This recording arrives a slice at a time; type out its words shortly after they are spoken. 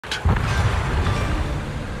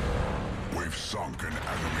We've sunk an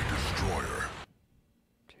enemy destroyer.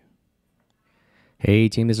 Hey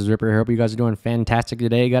team, this is Ripper here. Hope you guys are doing fantastic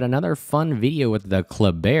today. Got another fun video with the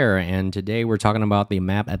KLEBER, and today we're talking about the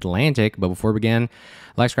map Atlantic. But before we begin,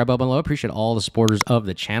 like, subscribe, button below. Appreciate all the supporters of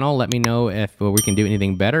the channel. Let me know if we can do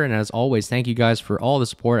anything better. And as always, thank you guys for all the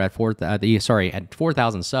support at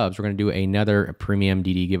 4,000 subs. We're going to do another premium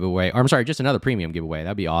DD giveaway. Or I'm sorry, just another premium giveaway.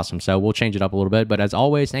 That'd be awesome. So we'll change it up a little bit. But as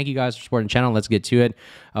always, thank you guys for supporting the channel. Let's get to it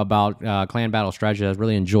about clan battle strategy. I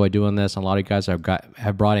really enjoyed doing this. A lot of you guys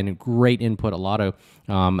have brought in great input. A lot of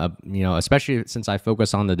especially since I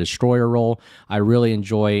focus on the destroyer role, I really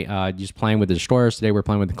enjoy just playing with the destroyers. Today we're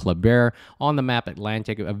playing with the KLEBER on the map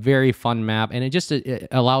Atlantic, a very fun map, and it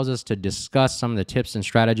allows us to discuss some of the tips and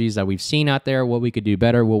strategies that we've seen out there, what we could do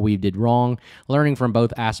better, what we did wrong, learning from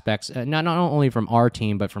both aspects, not only from our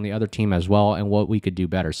team, but from the other team as well, and what we could do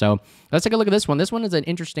better. So let's take a look at this one. This one is an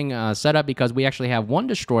interesting setup because we actually have one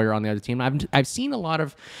destroyer on the other team. I've seen a lot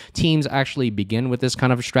of teams actually begin with this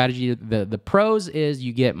kind of strategy. The pros is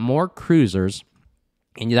you get more cruisers,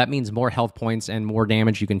 and that means more health points and more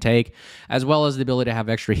damage you can take, as well as the ability to have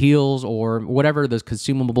extra heals or whatever those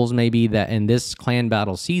consumables may be that in this clan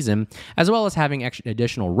battle season, as well as having extra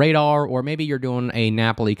additional radar, or maybe you're doing a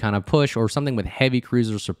Napoli kind of push or something with heavy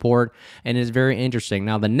cruiser support, and it's very interesting.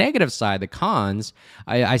 Now, the negative side, the cons,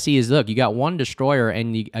 I see is, look, you got one destroyer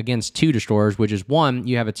and against two destroyers, which is one,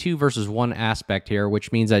 you have a 2 versus 1 aspect here,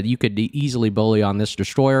 which means that you could easily bully on this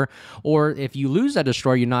destroyer, or if you lose that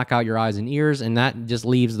destroyer, you knock out your eyes and ears, and that just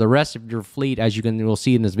leaves the rest of your fleet, as you'll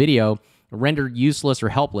see in this video, rendered useless or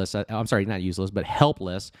helpless. I'm sorry, not useless, but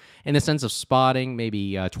helpless in the sense of spotting,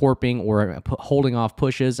 maybe torping, or holding off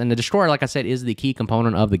pushes. And the destroyer, like I said, is the key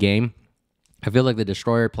component of the game. I feel like the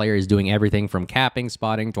destroyer player is doing everything from capping,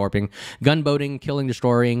 spotting, torping, gunboating, killing,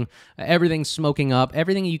 destroying, everything, smoking up,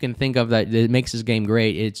 everything you can think of that makes this game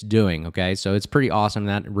great, it's doing, okay? So it's pretty awesome in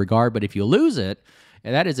that regard, but if you lose it,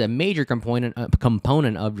 and that is a major component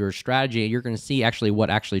of your strategy. You're going to see actually what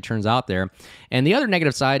actually turns out there. And the other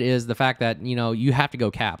negative side is the fact that, you have to go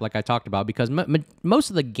cap, like I talked about, because most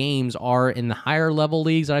of the games are in the higher level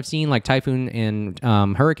leagues that I've seen, like Typhoon and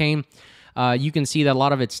Hurricane. You can see that a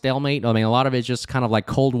lot of it's stalemate. I mean, a lot of it's just kind of like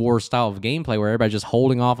Cold War style of gameplay where everybody's just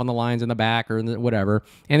holding off on the lines in the back or whatever,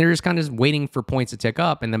 and they're just kind of waiting for points to tick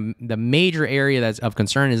up. And the major area that's of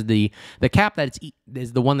concern is the cap that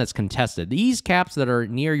is the one that's contested. These caps that are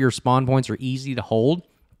near your spawn points are easy to hold.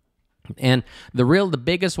 And the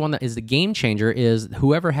biggest one that is the game changer is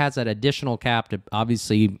whoever has that additional cap to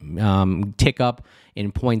obviously tick up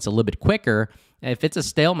in points a little bit quicker. If it's a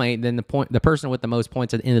stalemate, then the person with the most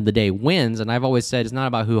points at the end of the day wins. And I've always said it's not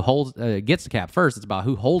about who gets the cap first. It's about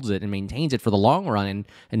who holds it and maintains it for the long run,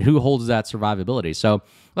 and who holds that survivability. So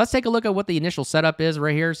let's take a look at what the initial setup is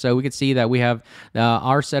right here. So we can see that we have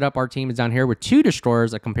our setup. Our team is down here with 2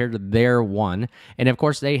 destroyers compared to their 1. And of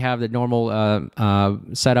course, they have the normal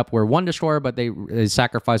setup where 1 destroyer, but they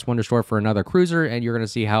sacrifice 1 destroyer for another cruiser. And you're going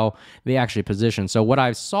to see how they actually position. So what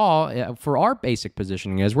I saw for our basic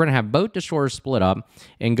positioning is we're going to have both destroyers split up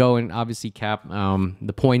and go and obviously cap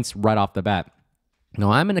the points right off the bat. Now,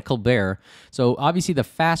 I'm in a KLEBER, so obviously the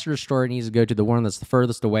faster destroyer needs to go to the one that's the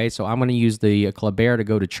furthest away, so I'm going to use the KLEBER to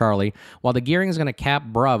go to Charlie, while the Gearing is going to cap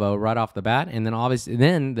Bravo right off the bat, and then obviously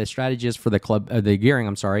the strategy is for the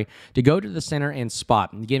Gearing, to go to the center and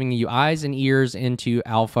spot, giving you eyes and ears into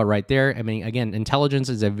Alpha right there. I mean, again, intelligence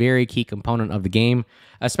is a very key component of the game,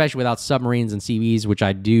 especially without submarines and CVs, which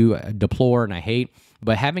I do deplore and I hate.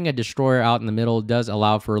 But having a destroyer out in the middle does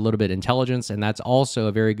allow for a little bit of intelligence, and that's also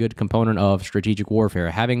a very good component of strategic warfare.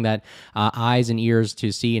 Having that eyes and ears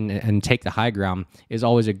to see and take the high ground is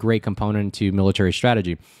always a great component to military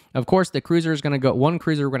strategy. Of course, the cruiser is going to go, one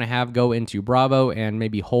cruiser we're going to have go into Bravo and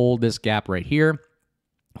maybe hold this gap right here,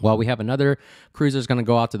 while we have another cruiser is going to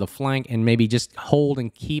go out to the flank and maybe just hold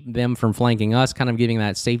and keep them from flanking us, kind of giving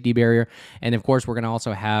that safety barrier. And of course, we're going to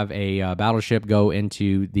also have a battleship go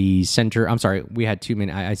into the center. I'm sorry, we had 2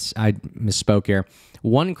 minutes. I misspoke here.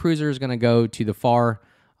 1 cruiser is going to go to the far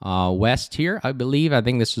west here, I believe. I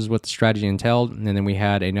think this is what the strategy entailed. And then we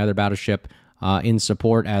had another battleship in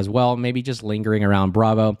support as well, maybe just lingering around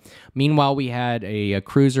Bravo. Meanwhile, we had a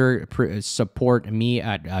cruiser support me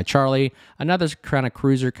at Charlie, another kind of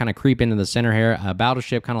cruiser kind of creep into the center here, a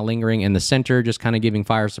battleship kind of lingering in the center, just kind of giving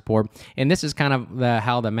fire support. And this is kind of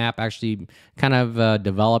how the map actually kind of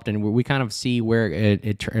developed, and we kind of see where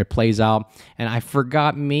it plays out. And I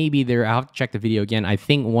forgot, maybe I'll have to check the video again. I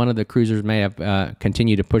think one of the cruisers may have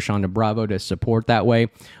continued to push on to Bravo to support that way,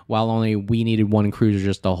 while only we needed 1 cruiser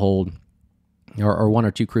just to hold or one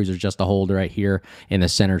or two cruisers just to hold right here in the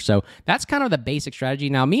center. So that's kind of the basic strategy.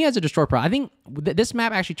 Now, me as a destroyer pro, I think this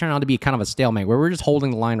map actually turned out to be kind of a stalemate where we're just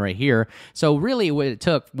holding the line right here. So really what it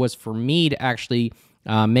took was for me to actually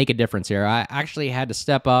make a difference here. I actually had to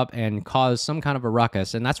step up and cause some kind of a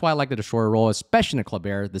ruckus, and that's why I like the destroyer role, especially in the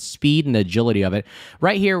KLEBER, the speed and the agility of it.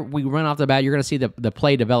 Right here, we run off the bat, you're going to see the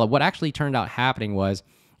play develop. What actually turned out happening was,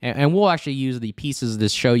 and we'll actually use the pieces to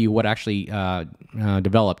show you what actually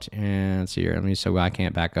developed. And let's see here. Let me, so I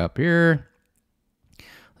can't back up here.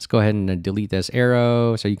 Let's go ahead and delete this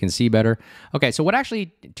arrow so you can see better. Okay, so what actually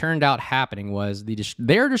turned out happening was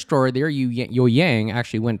their destroyer, their Yo Yang,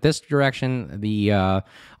 actually went this direction.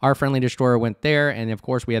 Our friendly destroyer went there, and of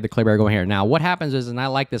course we had the KLEBER going here. Now, what happens is, and I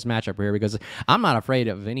like this matchup here because I'm not afraid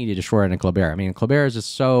of any destroyer in a KLEBER. I mean, KLEBER is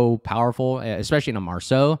just so powerful, especially in a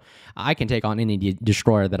Marceau. I can take on any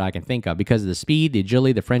destroyer that I can think of because of the speed, the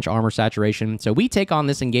agility, the French armor saturation. So we take on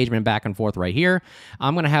this engagement back and forth right here.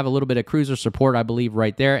 I'm going to have a little bit of cruiser support, I believe,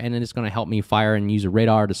 right there, and then it's going to help me fire and use a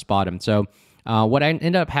radar to spot him. So what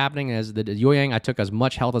ended up happening is the Yo Yang, I took as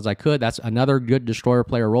much health as I could. That's another good destroyer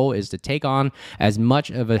player role, is to take on as much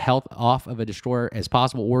of a health off of a destroyer as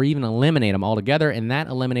possible, or even eliminate them altogether, and that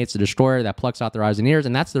eliminates the destroyer that plucks out their eyes and ears,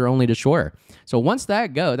 and that's their only destroyer. So once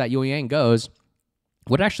that Yo Yang goes,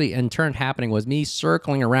 what actually in turn happening was me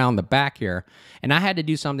circling around the back here, and I had to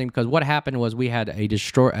do something because what happened was we had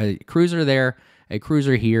a cruiser there, a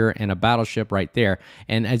cruiser here, and a battleship right there.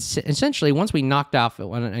 And essentially, once we knocked off,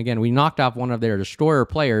 again, we knocked off one of their destroyer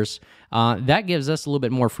players, that gives us a little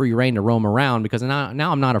bit more free reign to roam around because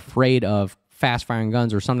now I'm not afraid of fast-firing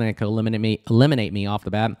guns or something that could eliminate me off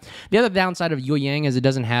the bat. The other downside of Yo Yang is it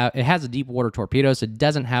has a deep water torpedo, so it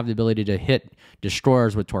doesn't have the ability to hit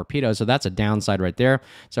destroyers with torpedoes, so that's a downside right there.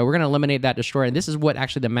 So we're going to eliminate that destroyer, and this is what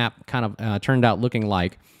actually the map kind of turned out looking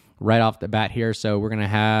like right off the bat here. So we're going to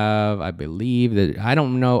have, I believe that, I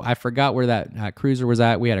don't know, I forgot where that cruiser was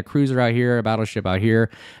at. We had a cruiser out here, a battleship out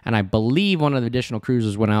here, and I believe one of the additional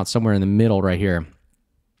cruisers went out somewhere in the middle right here.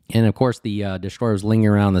 And of course, the destroyer was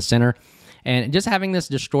lingering around the center. And just having this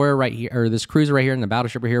destroyer right here, or this cruiser right here and the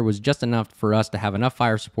battleship right here, was just enough for us to have enough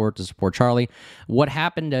fire support to support Charlie. What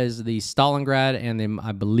happened is the Stalingrad and then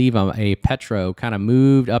I believe a Petro kind of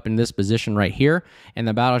moved up in this position right here, and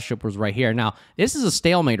the battleship was right here. Now, this is a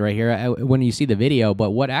stalemate right here when you see the video, but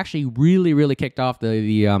what actually really kicked off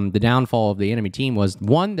the downfall of the enemy team was,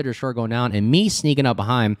 one, the destroyer going down, and me sneaking up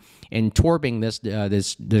behind and torping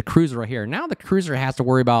the cruiser right here. Now the cruiser has to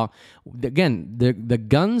worry about, again, the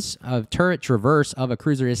guns of turret traverse of a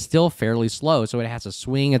cruiser is still fairly slow, so it has to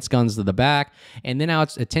swing its guns to the back, and then now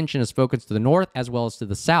its attention is focused to the north as well as to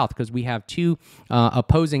the south, because we have two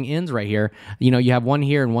opposing ends right here. You know, you have one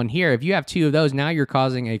here and one here. If you have two of those, now you're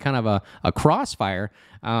causing a kind of a crossfire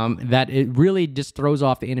that it really just throws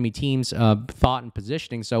off the enemy team's thought and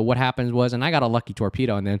positioning. So what happens was, and I got a lucky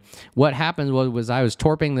torpedo, and then what happens was I was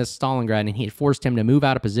torping this Stalingrad, and he forced him to move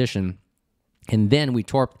out of position. And then we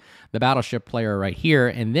torped the battleship player right here,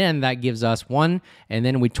 and then that gives us one, and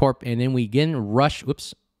then we torp, and then we again rush,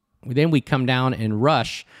 whoops, then we come down and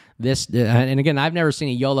rush this, and again, I've never seen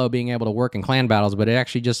a YOLO being able to work in clan battles, but I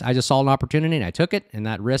just saw an opportunity, and I took it, and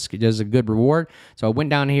that risk is a good reward. So I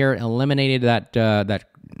went down here, eliminated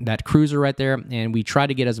that cruiser right there, and we tried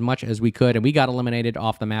to get as much as we could, and we got eliminated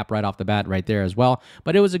off the map right off the bat right there as well.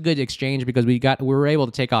 But it was a good exchange because we were able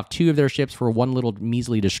to take off two of their ships for one little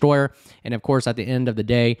measly destroyer, and of course at the end of the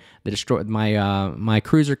day, my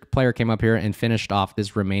cruiser player came up here and finished off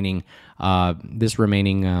this remaining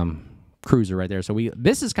cruiser right there. So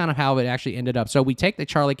this is kind of how it actually ended up. So we take the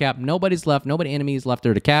Charlie cap. Nobody's left. Nobody enemies left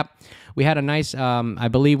there to cap. We had a nice, I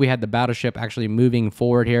believe we had the battleship actually moving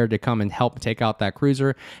forward here to come and help take out that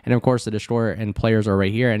cruiser. And of course, the destroyer and players are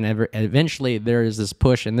right here. And eventually there is this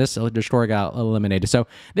push, and this destroyer got eliminated. So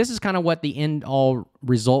this is kind of what the end all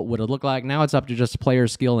result would have looked like. Now it's up to just player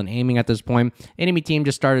skill and aiming at this point. Enemy team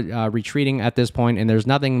just started retreating at this point, and there's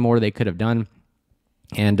nothing more they could have done.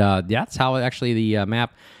 And that's how actually the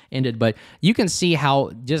map ended. But you can see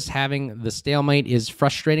how just having the stalemate is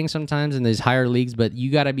frustrating sometimes in these higher leagues, but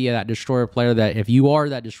you got to be that destroyer player that, if you are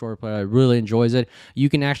that destroyer player that really enjoys it, you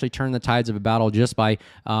can actually turn the tides of a battle just by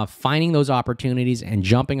finding those opportunities and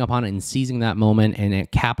jumping upon it and seizing that moment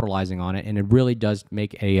and capitalizing on it, and it really does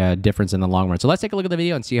make a difference in the long run. So let's take a look at the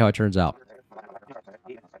video and see how it turns out.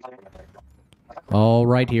 All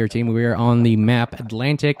right, here, team, we are on the map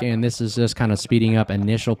Atlantic, and this is just kind of speeding up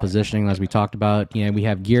initial positioning as we talked about. Yeah, we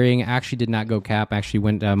have gearing. Actually did not go cap. Actually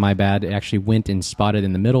went, my bad. It actually went and spotted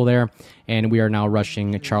in the middle there, and we are now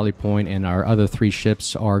rushing Charlie Point, and our other three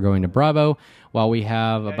ships are going to Bravo. while we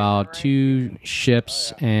have about 2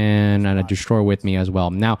 ships and a destroyer with me as well.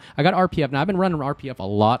 Now, I got RPF. Now, I've been running RPF a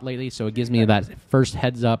lot lately, so it gives me that first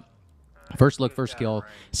heads up, first look, first kill,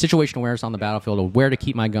 situational awareness on the battlefield of where to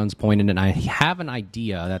keep my guns pointed, and I have an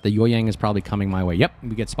idea that the Yoyang is probably coming my way. Yep,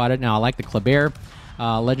 we get spotted. Now, I like the KLEBER.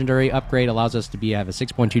 Legendary upgrade allows us to have a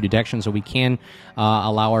 6.2 detection, so we can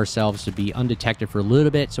allow ourselves to be undetected for a little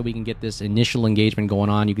bit, so we can get this initial engagement going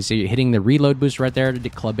on. You can see hitting the reload boost right there. The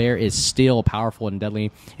KLEBER is still powerful and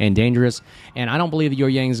deadly and dangerous, and I don't believe the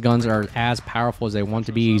Yoyang's guns are as powerful as they want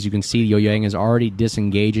to be. As you can see, the Yoyang is already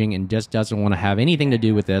disengaging and just doesn't want to have anything to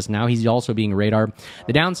do with this. Now he's also being radar.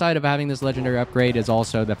 The downside of having this legendary upgrade is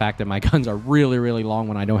also the fact that my guns are really, really long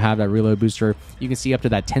when I don't have that reload booster. You can see up to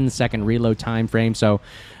that 10-second reload time frame. So,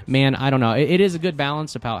 man, I don't know. It is a good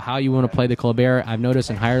balance about how you want to play the KLEBER. I've noticed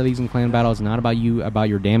in higher leagues and clan battles, it's not about you, about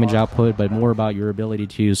your damage output, but more about your ability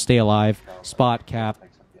to stay alive, spot, cap,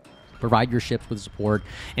 provide your ships with support,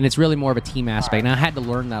 and it's really more of a team aspect. And I had to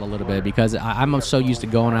learn that a little bit because I'm so used to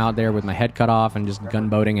going out there with my head cut off and just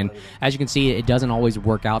gunboating, and as you can see, it doesn't always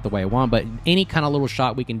work out the way I want, but any kind of little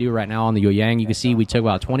shot we can do right now on the Yoyang, you can see we took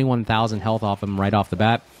about 21,000 health off him right off the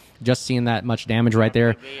bat. Just seeing that much damage right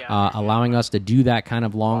there, allowing us to do that kind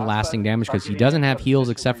of long-lasting damage because he doesn't have heals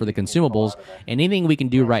except for the consumables. And anything we can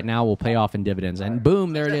do right now will pay off in dividends. And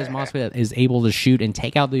boom, there it is. Mosfet is able to shoot and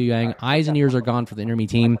take out the Yang. Eyes and ears are gone for the enemy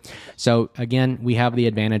team. So, again, we have the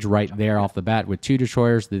advantage right there off the bat with 2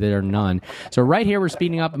 destroyers. There are none. So right here, we're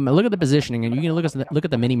speeding up. Look at the positioning, and you can look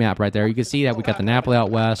at the mini-map right there. You can see that we got the Napoli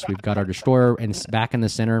out west. We've got our destroyer and back in the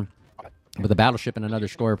center with a battleship and another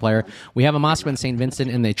destroyer player. We have a Moscow and St. Vincent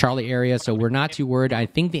in the Charlie area, so we're not too worried. I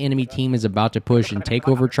think the enemy team is about to push and take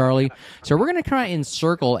over Charlie. So we're going to try and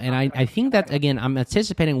circle, and I think that, again, I'm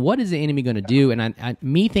anticipating what is the enemy going to do, and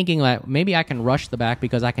me thinking that maybe I can rush the back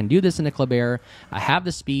because I can do this in the KLEBER. I have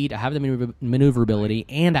the speed, I have the maneuverability,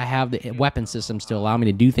 and I have the weapon systems to allow me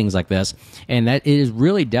to do things like this, and that is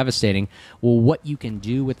really devastating. Well, what you can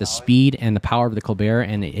do with the speed and the power of the KLEBER,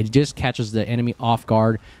 and it just catches the enemy off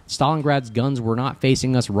guard. Stalingrad's guns were not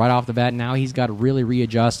facing us right off the bat. Now he's got to really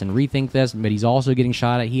readjust and rethink this, but he's also getting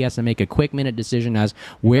shot at. He has to make a quick-minute decision as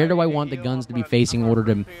where do I want the guns to be facing in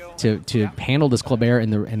order to handle this KLEBER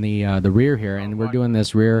in the rear here. And we're doing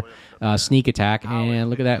this rear sneak attack, and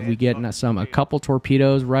look at that. We get a couple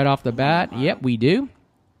torpedoes right off the bat. Yep, we do.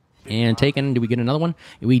 And taken, do we get another one?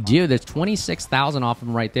 We do. There's 26,000 off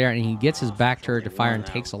him right there, and he gets his back turret to fire and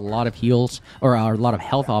takes a lot of heals, or a lot of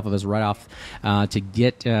health off of us right off to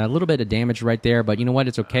get a little bit of damage right there. But you know what?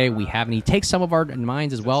 It's okay. We have, and he takes some of our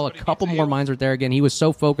mines as well. A couple more mines right there. Again, he was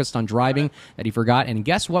so focused on driving that he forgot. And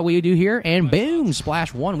guess what we do here? And boom,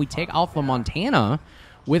 splash one. We take Alpha Montana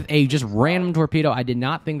with a just random torpedo. I did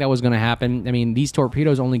not think that was going to happen. I mean, these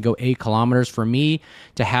torpedoes only go 8 kilometers. For me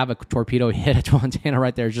to have a torpedo hit a Montana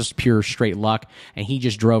right there is just pure straight luck, and he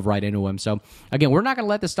just drove right into him. So, again, we're not going to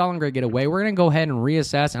let the Stalingrad get away. We're going to go ahead and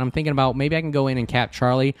reassess, and I'm thinking about maybe I can go in and cap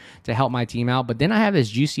Charlie to help my team out, but then I have this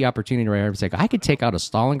juicy opportunity right here. It's like I could take out a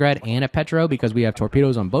Stalingrad and a Petro because we have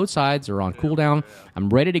torpedoes on both sides. They're on cooldown.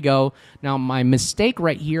 I'm ready to go. Now, my mistake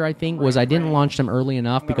right here, I think, was I didn't launch them early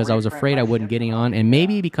enough because I was afraid I wouldn't get on, and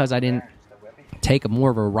maybe because I didn't take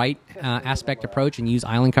more of a right aspect approach and use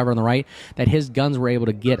island cover on the right, that his guns were able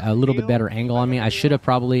to get a little bit better angle on me. I should have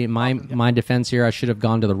probably, my defense here, I should have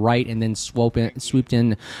gone to the right and then swooped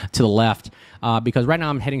in to the left. Because right now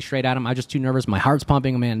I'm heading straight at him. I'm just too nervous. My heart's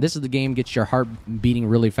pumping. Man, this is the game, gets your heart beating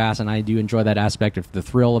really fast, and I do enjoy that aspect of the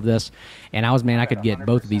thrill of this. And I could get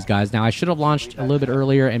both of these guys. Now, I should have launched a little bit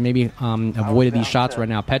earlier and maybe avoided these shots right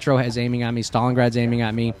now. Petro is aiming at me. Stalingrad's aiming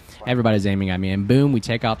at me. Everybody's aiming at me. And boom, we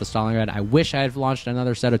take out the Stalingrad. I wish I had launched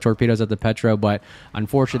another set of torpedoes at the Petro, but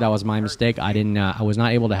unfortunately, that was my mistake. I was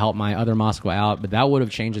not able to help my other Moscow out, but that would have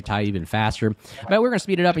changed the tide even faster. But we're going to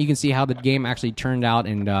speed it up, and you can see how the game actually turned out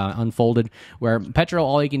and unfolded, where Petro,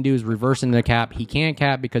 all he can do is reverse into the cap. He can't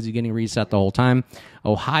cap because he's getting reset the whole time.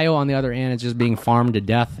 Ohio, on the other end, is just being farmed to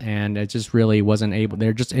death, and it just really wasn't able.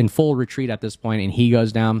 They're just in full retreat at this point, and he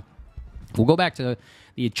goes down. We'll go back to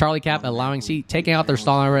the Charlie cap, taking out their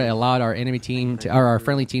Stalingrad allowed our enemy team or our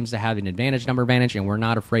friendly teams to have an number advantage, and we're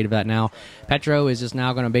not afraid of that now. Petro is just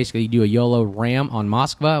now going to basically do a YOLO ram on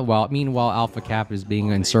Moskva, meanwhile Alpha Cap is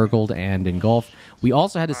being encircled and engulfed. We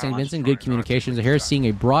also had the St. Vincent, good communications. Here, seeing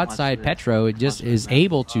a broadside Petro, it just is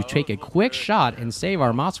able to take a quick shot and save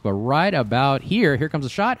our Moskva right about here. Here comes a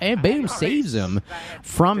shot, and boom, saves him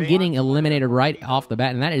from getting eliminated right off the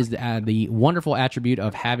bat. And that is the wonderful attribute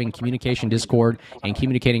of having communication discord and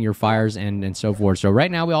communicating your fires and so forth. So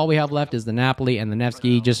right now, all we have left is the Napoli and the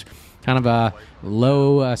Nevsky, just kind of a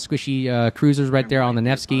low, squishy cruisers right there on the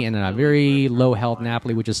Nevsky, and then a very low health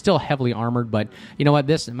Napoli, which is still heavily armored. But you know what?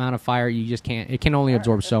 This amount of fire, you just can't. It can only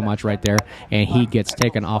absorb so much right there, and he gets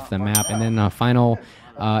taken off the map. And then final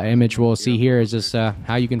image we'll see here is just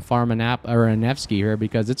how you can farm a Nevsky here,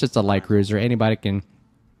 because it's just a light cruiser. Anybody can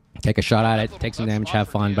take a shot at it, take some damage, have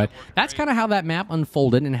fun. But that's kind of how that map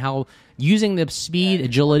unfolded, and how using the speed,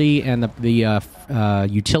 agility, and the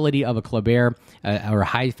utility of a KLEBER or a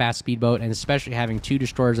high-fast speedboat, and especially having 2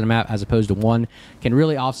 destroyers in a map as opposed to 1, can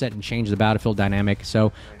really offset and change the battlefield dynamic.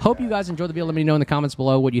 So hope you guys enjoyed the video. Let me know in the comments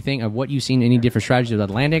below what you think of what you've seen, any different strategies of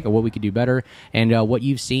Atlantic, or what we could do better, and what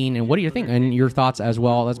you've seen, and what do you think, and your thoughts as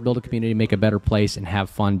well. Let's build a community, make a better place, and have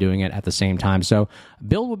fun doing it at the same time. So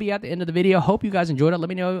build will be at the end of the video. Hope you guys enjoyed it. Let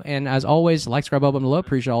me know, and as always, like, subscribe, button below.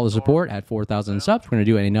 Appreciate all the support. At 4,000 subs, we're going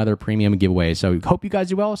to do another premium giveaway. So hope you guys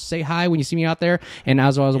do well. Say hi when you see me out there, and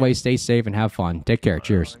as always, stay safe and have fun. Take care.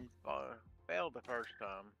 Cheers. Failed the first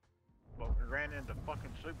time, but we ran into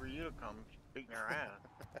fucking super unicorns beating our ass.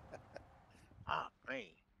 Ah, man.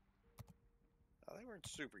 Oh, they weren't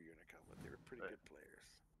super unicorn, but they were pretty good players.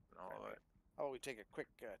 All right. Oh, we take a quick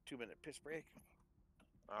 2-minute piss break.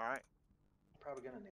 All right. Probably gonna